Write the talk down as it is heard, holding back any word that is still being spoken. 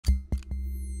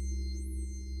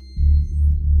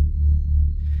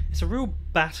it's a real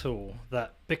battle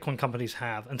that Bitcoin companies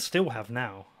have and still have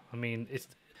now. I mean, it's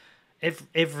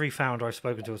every founder I've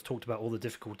spoken to has talked about all the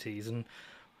difficulties, and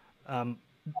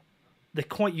they're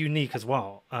quite unique as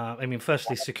well. I mean,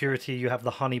 firstly, security. You have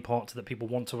the honeypot that people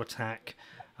want to attack.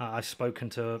 I've spoken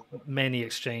to many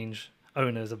exchange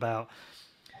owners about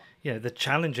the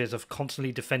challenges of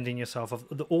constantly defending yourself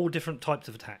of all different types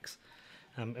of attacks.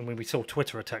 And when we saw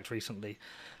Twitter attacks recently,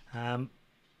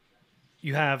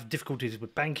 you have difficulties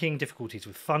with banking, difficulties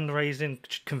with fundraising,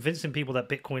 convincing people that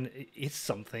Bitcoin is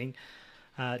something,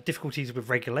 difficulties with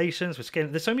regulations, with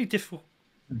scaling. There's so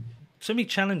many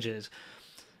challenges.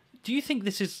 Do you think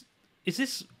is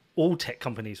this all tech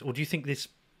companies, or do you think this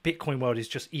Bitcoin world is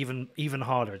just even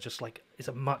harder? Just like it's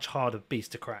a much harder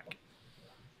beast to crack.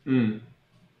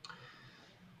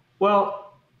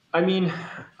 Well, I mean,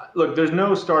 look, there's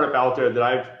no startup out there that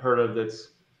I've heard of that's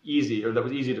easy or that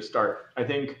was easy to start. I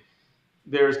think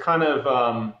there's kind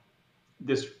of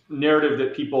this narrative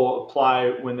that people apply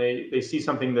when they see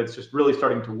something that's just really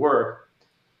starting to work,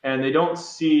 and they don't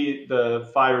see the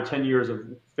 5 or 10 years of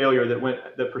failure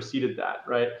that preceded that,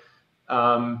 right?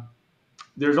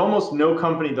 There's almost no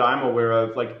company that I'm aware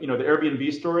of, like, the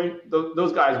Airbnb story.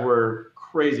 Those guys were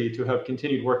crazy to have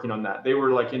continued working on that. They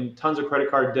were like in tons of credit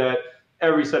card debt,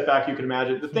 every setback you could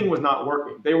imagine. The thing was not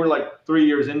working. They were like 3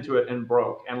 years into it and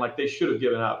broke, and like they should have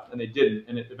given up, and they didn't,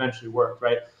 and it eventually worked,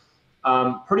 right?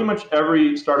 Pretty much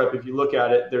every startup, if you look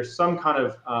at it, there's some kind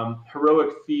of heroic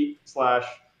feat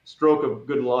 / stroke of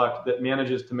good luck that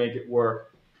manages to make it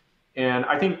work. And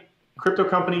I think crypto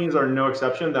companies are no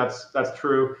exception. That's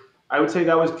true. I would say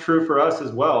that was true for us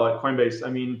as well at Coinbase. I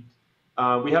mean,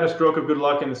 we had a stroke of good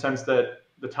luck in the sense that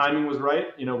the timing was right.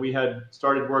 We had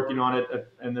started working on it,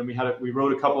 and then we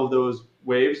rode a couple of those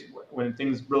waves when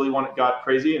things really got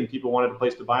crazy and people wanted a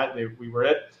place to buy it. We were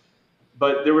it.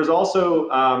 But there was also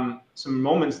some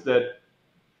moments that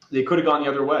they could have gone the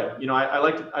other way.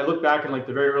 I look back in like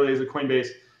the very early days of Coinbase.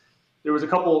 There was a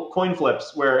couple coin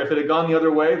flips where if it had gone the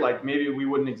other way, like maybe we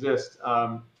wouldn't exist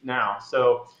now.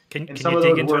 So can you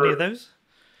dig into any of those?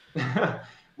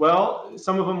 Well,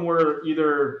 some of them were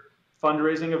either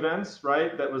fundraising events,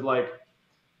 right? That was like,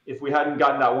 if we hadn't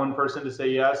gotten that one person to say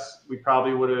yes, we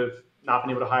probably would have not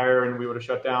been able to hire and we would have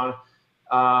shut down.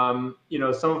 Some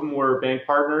of them were bank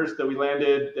partners that we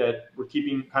landed that were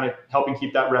helping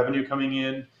keep that revenue coming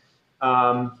in.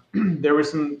 There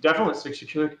was some definite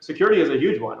security is a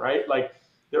huge one, right? Like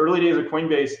the early days of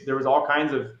Coinbase, there was all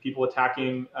kinds of people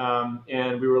attacking,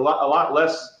 and we were a lot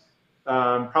less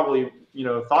probably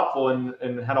thoughtful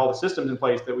and had all the systems in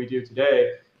place that we do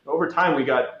today. Over time, we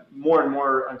got more and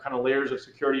more kind of layers of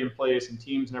security in place and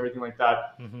teams and everything like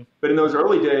that. Mm-hmm. But in those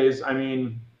early days, I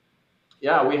mean,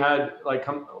 yeah, we had like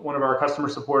one of our customer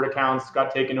support accounts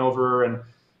got taken over, and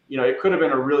it could have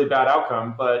been a really bad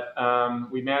outcome, but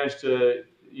we managed to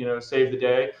save the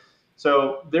day.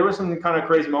 So there were some kind of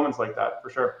crazy moments like that for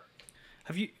sure.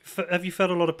 Have you felt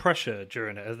a lot of pressure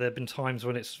during it? Have there been times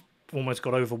when it's almost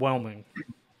got overwhelming?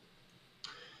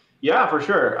 Yeah, for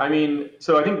sure. I mean,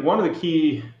 so I think one of the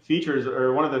key features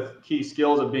or one of the key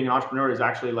skills of being an entrepreneur is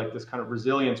actually like this kind of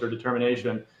resilience or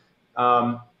determination.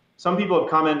 Some people have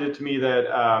commented to me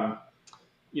that,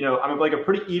 I'm like a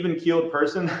pretty even-keeled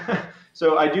person.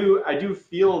 So I do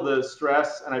feel the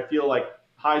stress and I feel like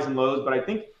highs and lows, but I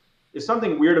think there's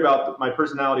something weird about my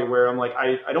personality where I'm like,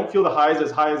 I don't feel the highs as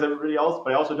high as everybody else,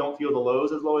 but I also don't feel the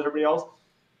lows as low as everybody else.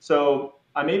 So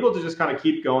I'm able to just kind of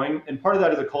keep going. And part of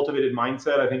that is a cultivated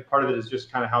mindset. I think part of it is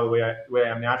just kind of how the way I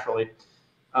am naturally.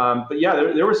 But yeah,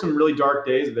 there were some really dark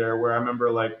days there where I remember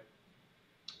like,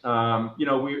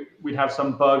 we'd have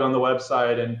some bug on the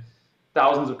website and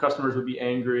thousands of customers would be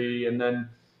angry. And then,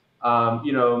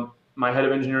 my head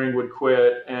of engineering would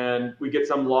quit and we'd get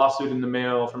some lawsuit in the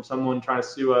mail from someone trying to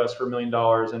sue us for $1 million.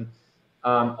 And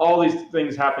all these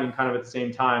things happening kind of at the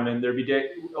same time. And there'd be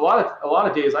a lot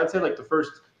of days, I'd say like the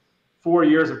first 4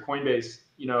 years of Coinbase,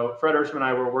 Fred Urshman and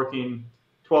I were working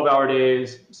 12-hour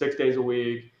days, 6 days a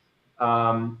week,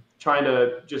 trying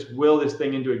to just will this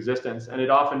thing into existence. And it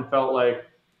often felt like,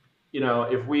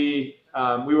 if we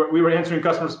were answering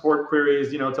customer support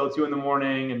queries, till 2 in the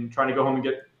morning and trying to go home and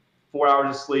get 4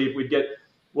 hours of sleep. We'd get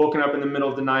woken up in the middle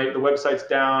of the night. The website's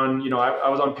down. I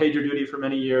was on pager duty for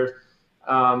many years.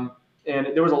 And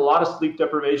there was a lot of sleep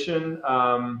deprivation.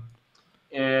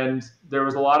 And there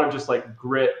was a lot of just like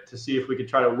grit to see if we could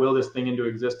try to will this thing into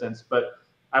existence. But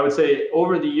I would say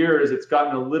over the years, it's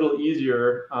gotten a little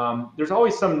easier. There's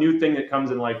always some new thing that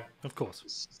comes and like, of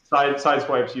course,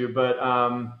 sideswipes you. But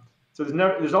so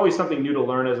there's always something new to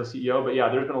learn as a CEO. But yeah,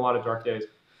 there's been a lot of dark days.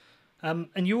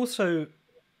 And you also,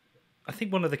 I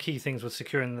think one of the key things was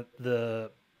securing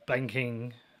the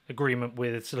banking agreement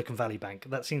with Silicon Valley Bank.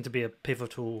 That seemed to be a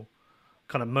pivotal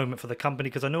kind of moment for the company,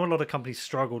 because I know a lot of companies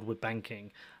struggled with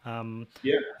banking.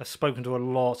 Yeah. I've spoken to a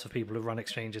lot of people who run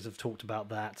exchanges, have talked about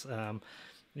that.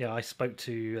 I spoke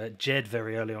to Jed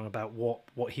very early on about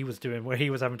what he was doing, where he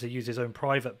was having to use his own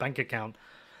private bank account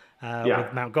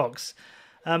with Mt. Gox.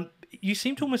 You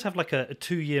seem to almost have like a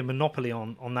 2-year monopoly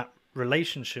on that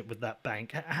relationship with that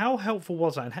bank. How helpful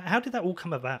was that, and how did that all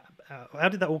come about?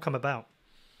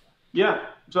 Yeah,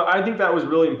 so I think that was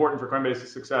really important for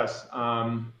Coinbase's success.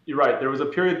 You're right. There was a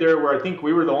period there where I think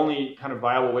we were the only kind of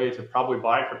viable way to probably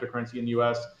buy cryptocurrency in the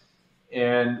U.S.,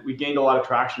 and we gained a lot of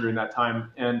traction during that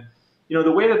time. And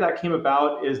the way that came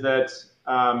about is that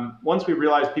once we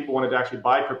realized people wanted to actually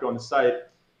buy crypto on the site,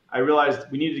 I realized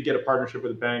we needed to get a partnership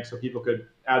with a bank so people could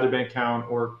add their bank account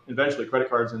or eventually credit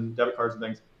cards and debit cards and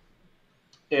things.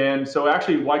 And so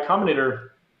actually, Y Combinator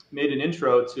made an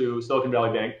intro to Silicon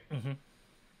Valley Bank. Mm-hmm.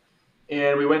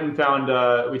 And we went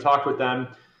and we talked with them.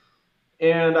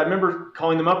 And I remember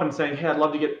calling them up and saying, hey, I'd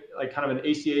love to get like kind of an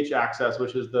ACH access,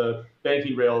 which is the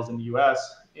banking rails in the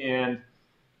US. And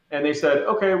they said,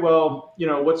 okay, well,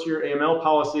 what's your AML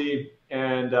policy?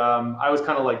 And I was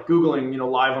kind of like Googling,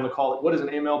 live on the call, like, what is an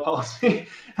AML policy?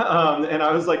 And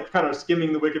I was like kind of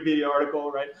skimming the Wikipedia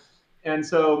article, right? And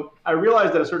so I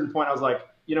realized at a certain point, I was like,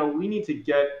 we need to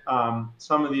get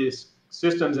some of these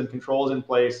systems and controls in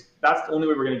place. That's the only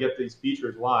way we're going to get these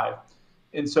features live.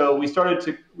 And so we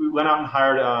went out and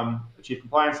hired a chief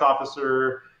compliance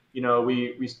officer.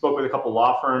 We spoke with a couple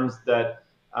law firms that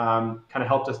kind of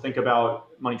helped us think about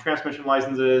money transmission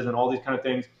licenses and all these kind of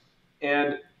things.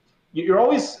 And you're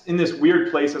always in this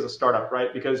weird place as a startup,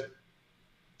 right? Because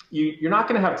you're not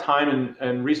going to have time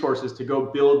and resources to go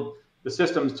build the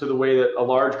systems to the way that a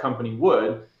large company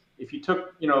would. If you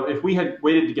took, if we had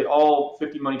waited to get all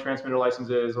 50 money transmitter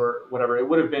licenses or whatever, it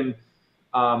would have been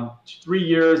 3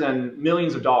 years and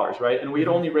millions of dollars, right? And we had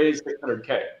only raised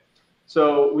 600K.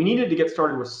 So we needed to get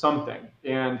started with something.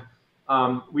 And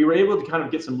we were able to kind of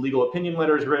get some legal opinion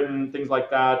letters written, things like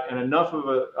that, and enough of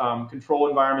a control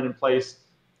environment in place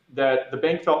that the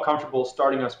bank felt comfortable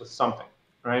starting us with something,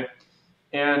 right?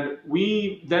 And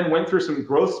we then went through some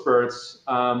growth spurts,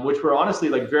 which were honestly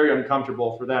like very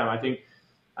uncomfortable for them.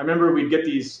 I remember we'd get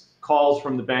these calls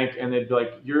from the bank and they'd be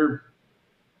like,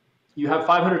 you have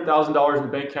 $500,000 in the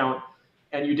bank account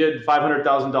and you did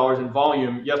 $500,000 in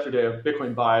volume yesterday of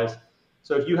Bitcoin buys.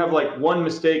 So if you have like one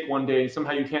mistake one day and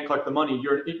somehow you can't collect the money,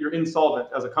 you're insolvent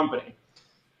as a company.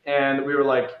 And we were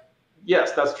like,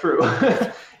 yes, that's true.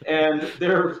 And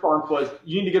their response was,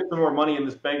 you need to get some more money in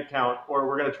this bank account or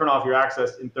we're going to turn off your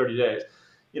access in 30 days.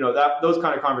 Those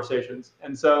kind of conversations.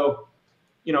 And so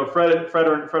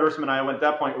Fredersen and I went at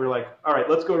that point, we were like, all right,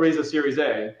 let's go raise a Series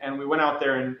A. And we went out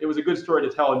there and it was a good story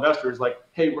to tell investors like,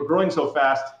 hey, we're growing so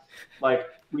fast, like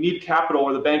we need capital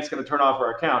or the bank's going to turn off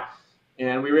our account.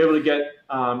 And we were able to get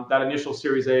that initial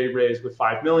Series A raised with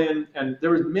 5 million. And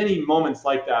there was many moments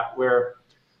like that where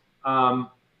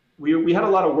we had a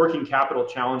lot of working capital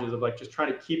challenges of like just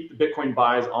trying to keep the Bitcoin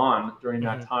buys on during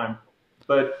that time.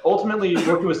 But ultimately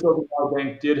working with Silicon Valley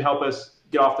Bank did help us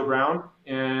get off the ground.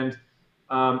 And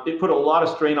it put a lot of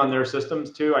strain on their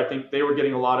systems too. I think they were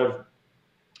getting a lot of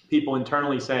people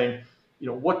internally saying,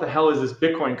 what the hell is this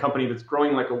Bitcoin company that's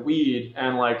growing like a weed?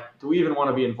 And like, do we even want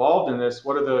to be involved in this?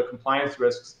 What are the compliance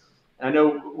risks? And I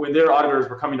know when their auditors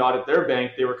were coming to audit their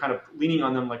bank, they were kind of leaning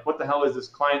on them like, what the hell is this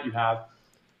client you have?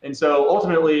 And so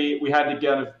ultimately we had to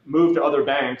kind of move to other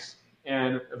banks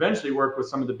and eventually work with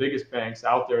some of the biggest banks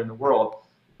out there in the world.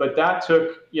 But that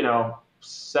took,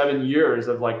 7 years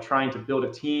of like trying to build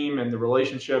a team and the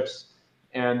relationships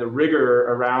and the rigor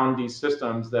around these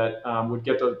systems that would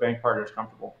get those bank partners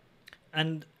comfortable.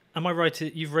 And am I right?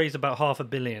 You've raised about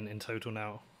 $500 million in total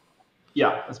now.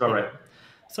 Yeah, that's about right.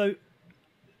 So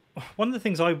one of the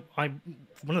things one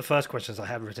of the first questions I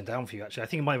had written down for you, actually, I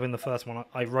think it might have been the first one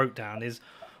I wrote down, is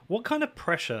what kind of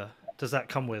pressure does that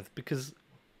come with? Because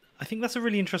I think that's a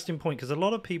really interesting point, because a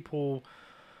lot of people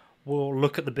will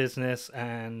look at the business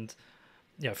and,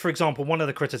 for example, one of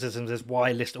the criticisms is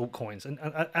why list altcoins? And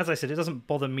as I said, it doesn't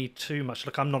bother me too much.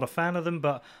 Look, I'm not a fan of them,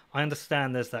 but I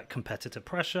understand there's that competitive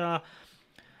pressure.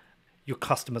 Your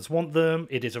customers want them.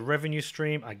 It is a revenue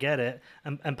stream. I get it.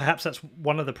 And perhaps that's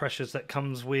one of the pressures that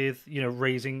comes with,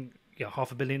 raising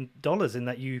 $500 million, in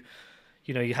that you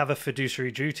have a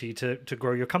fiduciary duty to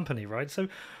grow your company, right? So,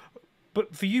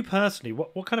 but for you personally,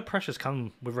 what kind of pressures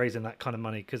come with raising that kind of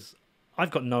money? Because I've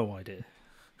got no idea.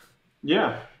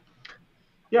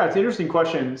 Yeah, it's an interesting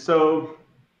question. So,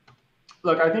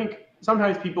 look, I think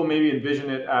sometimes people maybe envision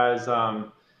it as,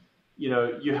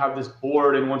 you have this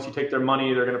board, and once you take their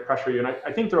money, they're going to pressure you. And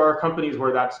I think there are companies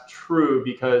where that's true,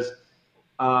 because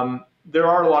there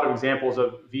are a lot of examples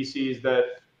of VCs that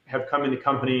have come into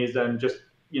companies and just,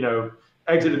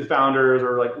 exited founders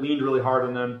or like leaned really hard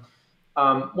on them.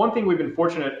 One thing we've been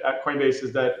fortunate at Coinbase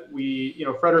is that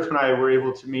Frederick and I were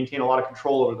able to maintain a lot of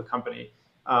control over the company,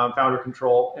 founder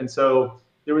control. And so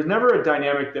there was never a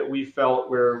dynamic that we felt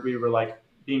where we were like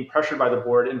being pressured by the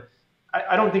board. And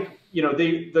I don't think,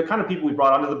 the kind of people we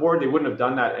brought onto the board, they wouldn't have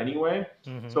done that anyway.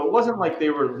 Mm-hmm. So it wasn't like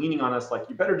they were leaning on us like,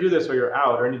 you better do this or you're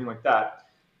out or anything like that.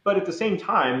 But at the same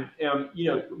time,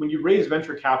 when you raise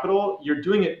venture capital, you're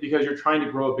doing it because you're trying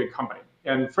to grow a big company.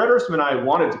 And Frederick and I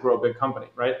wanted to grow a big company,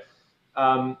 right?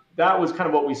 That was kind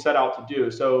of what we set out to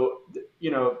do. So,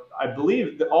 I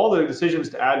believe that all the decisions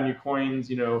to add new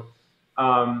coins,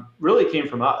 really came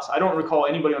from us. I don't recall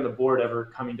anybody on the board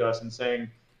ever coming to us and saying,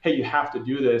 hey, you have to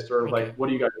do this, or like, what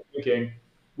are you guys thinking?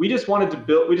 We just wanted to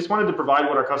provide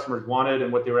what our customers wanted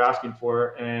and what they were asking for.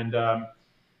 And,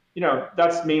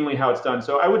 that's mainly how it's done.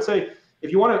 So I would say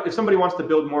if somebody wants to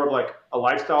build more of like a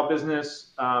lifestyle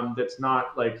business, that's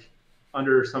not like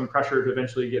under some pressure to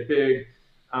eventually get big,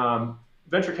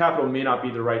 venture capital may not be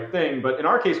the right thing. But in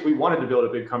our case, we wanted to build a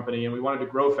big company and we wanted to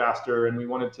grow faster and we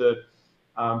wanted to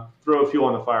throw fuel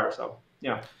on the fire. So,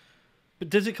 yeah. But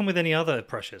does it come with any other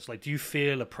pressures? Like, do you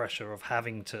feel a pressure of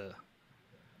having to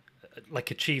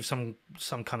like achieve some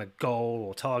kind of goal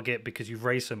or target because you've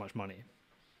raised so much money?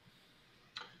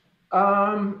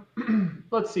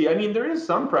 Let's see. I mean, there is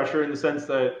some pressure in the sense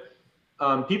that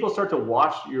people start to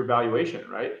watch your valuation,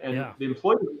 right? And the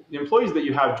employees that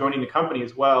you have joining the company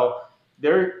as well,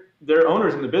 they're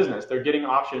owners in the business. They're getting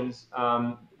options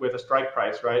with a strike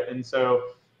price, right? And so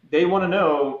they want to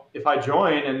know, if I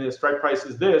join and the strike price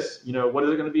is this, what is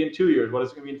it going to be in 2 years? What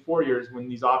is it going to be in 4 years when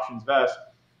these options vest?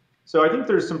 So I think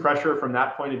there's some pressure from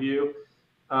that point of view.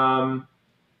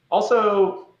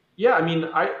 Also, yeah, I mean,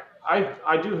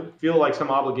 I do feel like some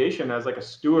obligation as like a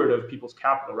steward of people's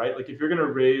capital, right? Like if you're going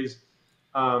to raise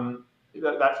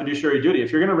that fiduciary duty,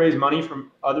 if you're going to raise money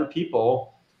from other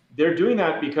people, they're doing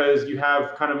that because you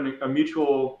have kind of a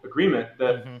mutual agreement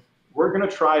that we're going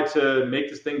to try to make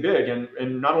this thing big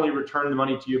and not only return the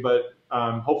money to you, but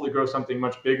hopefully grow something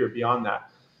much bigger beyond that.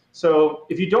 So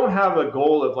if you don't have a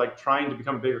goal of like trying to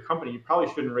become a bigger company, you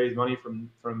probably shouldn't raise money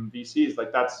from VCs.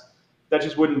 Like that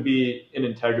just wouldn't be in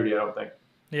integrity, I don't think.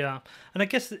 Yeah, and I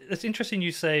guess it's interesting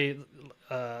you say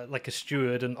like a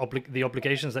steward and the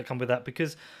obligations that come with that,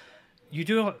 because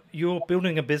you're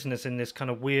building a business in this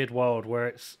kind of weird world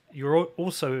where you're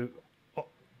also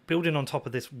building on top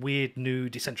of this weird new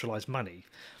decentralized money,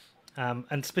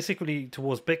 and specifically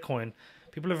towards Bitcoin,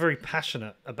 people are very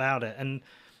passionate about it. And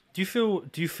do you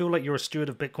feel like you're a steward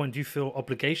of Bitcoin? Do you feel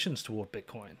obligations toward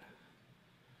Bitcoin?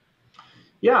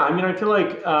 Yeah, I mean, I feel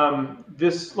like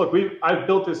I've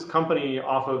built this company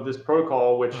off of this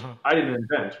protocol, which I didn't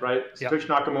invent, right? Satoshi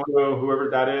Nakamoto, whoever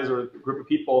that is, or a group of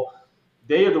people,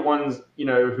 they are the ones,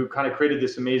 who kind of created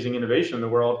this amazing innovation in the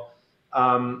world.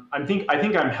 I think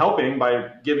I'm helping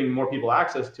by giving more people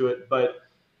access to it, but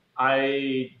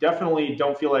I definitely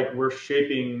don't feel like we're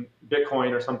shaping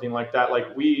Bitcoin or something like that. Like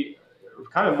we're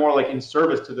kind of more like in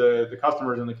service to the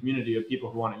customers and the community of people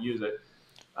who want to use it.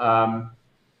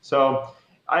 So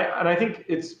I think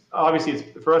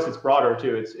for us, it's broader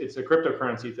too. It's a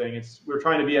cryptocurrency thing. We're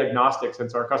trying to be agnostic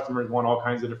since our customers want all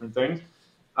kinds of different things.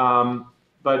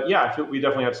 But yeah, I feel we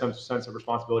definitely have some sense of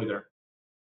responsibility there.